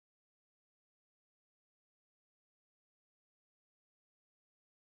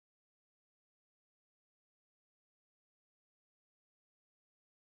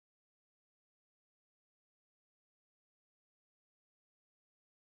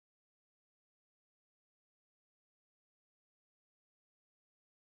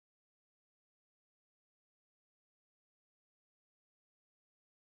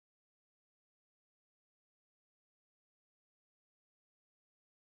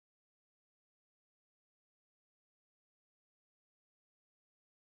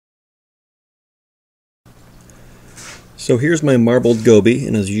So here's my marbled goby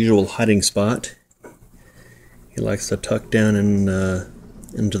in his usual hiding spot. He likes to tuck down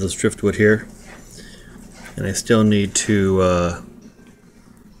into this driftwood here. And I still need to,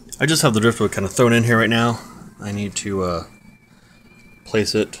 I just have the driftwood kind of thrown in here right now. I need to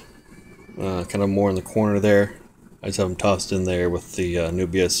place it kind of more in the corner there. I just have them tossed in there with the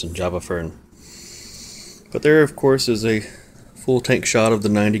Nubius and Java Fern. But there, of course, is a full tank shot of the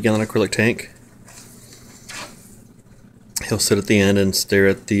 90-gallon acrylic tank. He'll sit at the end and stare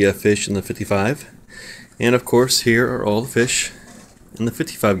at the fish in the 55. And of course, here are all the fish in the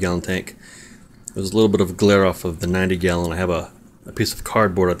 55-gallon tank. There's a little bit of glare off of the 90-gallon. I have a piece of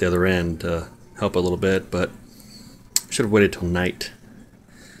cardboard at the other end to help a little bit, but I should have waited till night.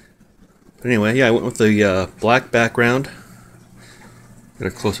 But anyway, yeah, I went with the black background. Get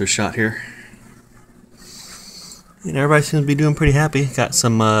a closer shot here. And everybody seems to be doing pretty happy. Got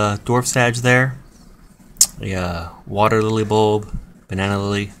some dwarf sage there. A water lily bulb, banana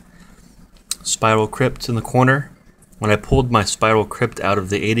lily, spiral crypt in the corner. When I pulled my spiral crypt out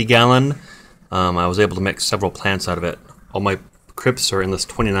of the 80-gallon, I was able to make several plants out of it. All my crypts are in this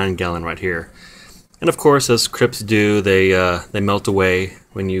 29-gallon right here. And of course, as crypts do, they melt away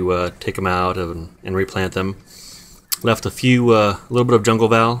when you take them out and replant them. Left a little bit of jungle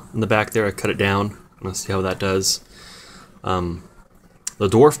val in the back there. I cut it down. Let's see how that does. The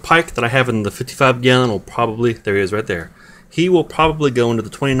dwarf pike that I have in the 55-gallon will probably, there he is right there. He will probably go into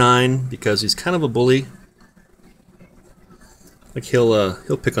the 29 because he's kind of a bully. Like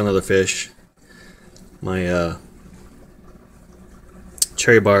he'll pick on other fish. My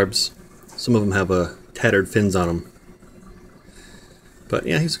cherry barbs, some of them have tattered fins on them. But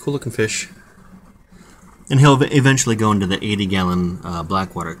yeah, he's a cool looking fish. And he'll eventually go into the 80-gallon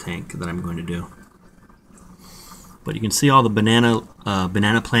blackwater tank that I'm going to do. But you can see all the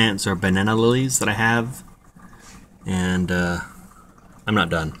banana plants or banana lilies that I have. And I'm not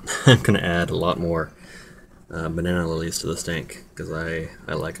done. I'm going to add a lot more banana lilies to this tank because I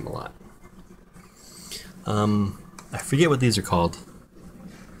like them a lot. I forget what these are called.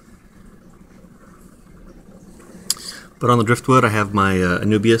 But on the driftwood I have my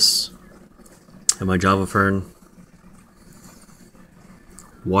Anubias and my Java Fern.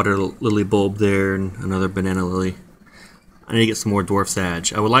 Water lily bulb there and another banana lily. I need to get some more dwarf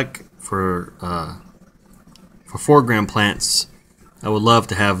sage. I would like for 4-gram plants, I would love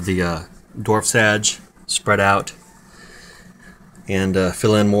to have the dwarf sage spread out and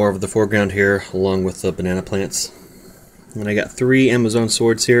fill in more of the foreground here along with the banana plants. And I got 3 Amazon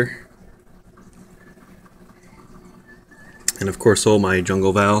swords here. And of course all my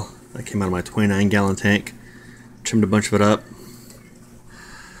jungle val that came out of my 29-gallon tank. Trimmed a bunch of it up.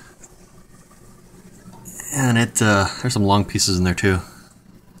 And there's some long pieces in there too.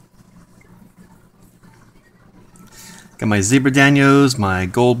 Got my zebra danios, my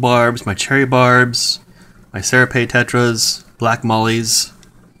gold barbs, my cherry barbs, my serape tetras, black mollies,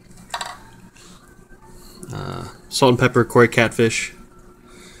 salt and pepper koi catfish,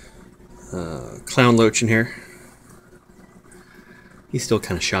 clown loach in here. He's still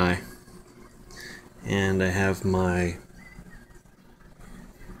kind of shy. And I have my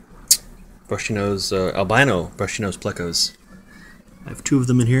brushy nose, albino brushy nose plecos. I have 2 of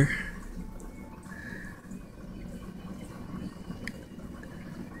them in here.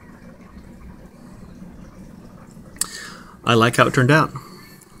 I like how it turned out.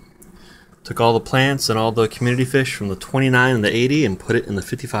 Took all the plants and all the community fish from the 29 and the 80 and put it in the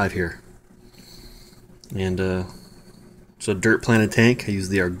 55 here. And it's a dirt planted tank. I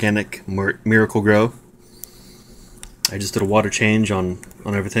used the organic Miracle Grow. I just did a water change on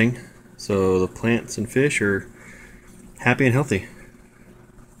everything. So the plants and fish are happy and healthy.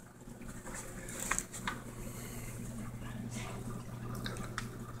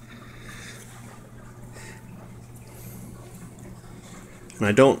 And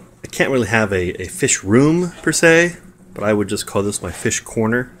I can't really have a fish room per se, but I would just call this my fish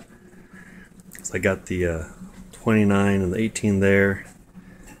corner. So I got the 29 and the 18 there,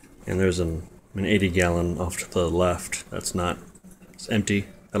 and there's an 80-gallon off to the left. It's empty.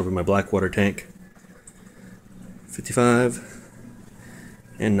 That'll be my blackwater tank. 55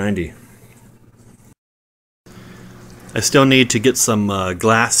 and 90. I still need to get some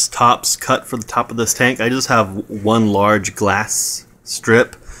glass tops cut for the top of this tank. I just have one large glass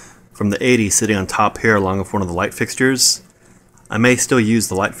strip from the 80 sitting on top here along with one of the light fixtures. I may still use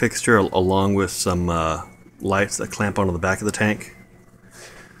the light fixture along with some lights that clamp onto the back of the tank.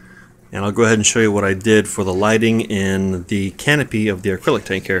 And I'll go ahead and show you what I did for the lighting in the canopy of the acrylic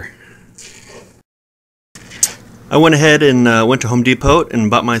tank here. I went ahead and went to Home Depot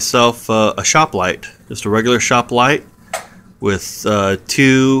and bought myself a shop light. Just a regular shop light. with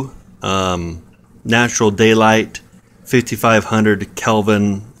two natural daylight 5500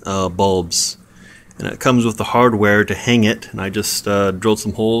 Kelvin bulbs. And it comes with the hardware to hang it, and I just drilled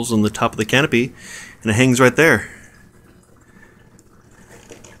some holes in the top of the canopy and it hangs right there.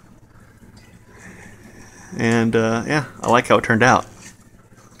 And yeah, I like how it turned out.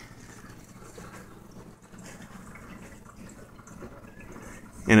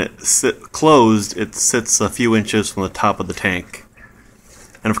 And closed, it sits a few inches from the top of the tank.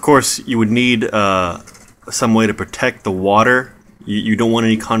 And of course you would need some way to protect the water. You don't want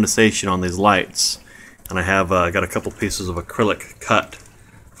any condensation on these lights. And I have got a couple pieces of acrylic cut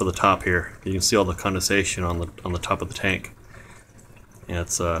for the top here. You can see all the condensation on the top of the tank. And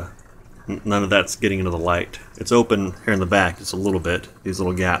it's none of that's getting into the light. It's open here in the back just a little bit, these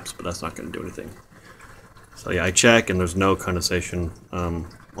little gaps, but that's not going to do anything. So yeah, I check and there's no condensation on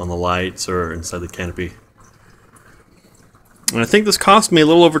the lights or inside the canopy. And I think this cost me a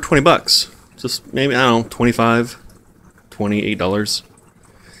little over 20 bucks. Just maybe, I don't know, $25, $28.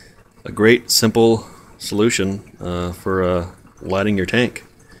 A great, simple solution for lighting your tank.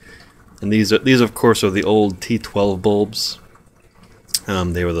 And these of course are the old T12 bulbs.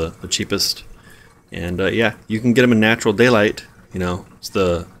 They were the cheapest, and yeah, you can get them in natural daylight. You know, it's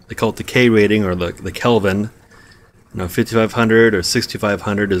they call it the K rating, or the Kelvin. You know, 5500 or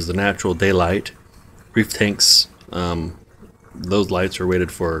 6500 is the natural daylight. Reef tanks, those lights are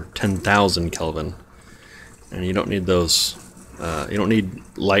rated for 10,000 Kelvin, and you don't need those. You don't need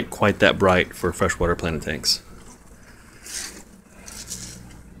light quite that bright for freshwater planted tanks.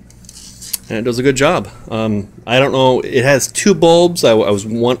 And it does a good job. I don't know. It has two bulbs. I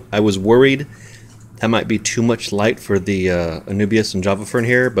was worried that might be too much light for the Anubias and Java fern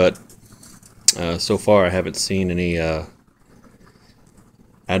here, but so far I haven't seen any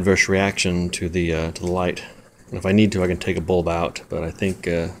adverse reaction to the light. And if I need to, I can take a bulb out. But I think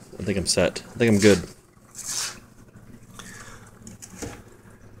I'm set. I think I'm good.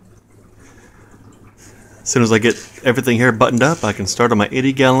 As soon as I get everything here buttoned up, I can start on my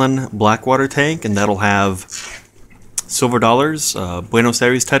 80-gallon Blackwater tank, and that'll have silver dollars, Buenos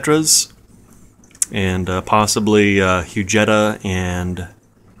Aires tetras, and possibly Hugetta and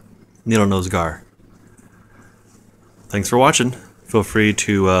needle-nose gar. Thanks for watching. Feel free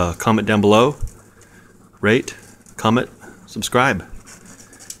to comment down below, rate, comment, subscribe.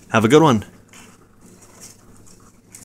 Have a good one.